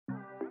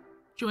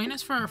Join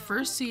us for our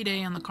first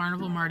Seaday on the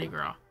Carnival Mardi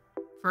Gras.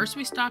 First,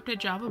 we stopped at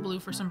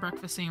JavaBlue for some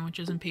breakfast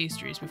sandwiches and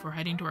pastries before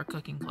heading to our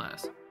cooking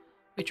class.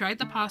 We tried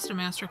the pasta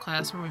master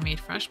class where we made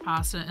fresh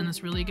pasta and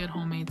this really good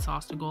homemade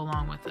sauce to go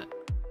along with it.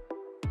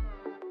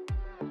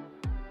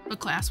 The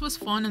class was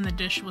fun and the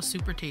dish was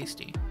super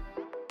tasty.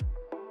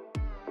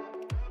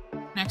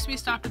 Next, we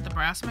stopped at the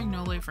Brass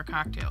Magnolia for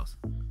cocktails.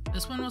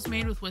 This one was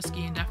made with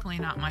whiskey and definitely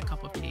not my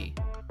cup of tea.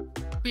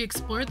 We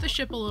explored the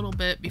ship a little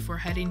bit before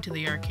heading to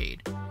the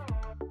arcade.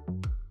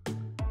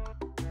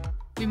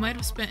 We might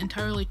have spent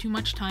entirely too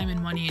much time and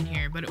money in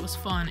here, but it was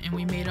fun and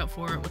we made up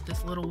for it with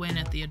this little win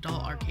at the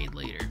adult arcade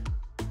later.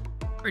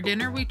 For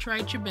dinner, we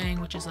tried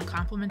ChiBang, which is a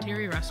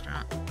complimentary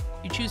restaurant.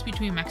 You choose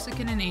between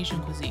Mexican and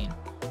Asian cuisine.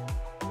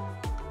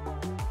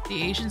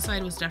 The Asian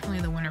side was definitely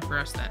the winner for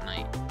us that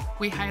night.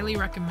 We highly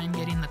recommend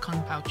getting the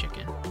Kung Pao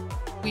chicken.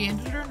 We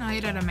ended our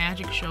night at a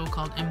magic show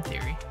called M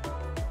Theory.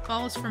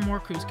 Follow us for more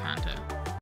cruise content.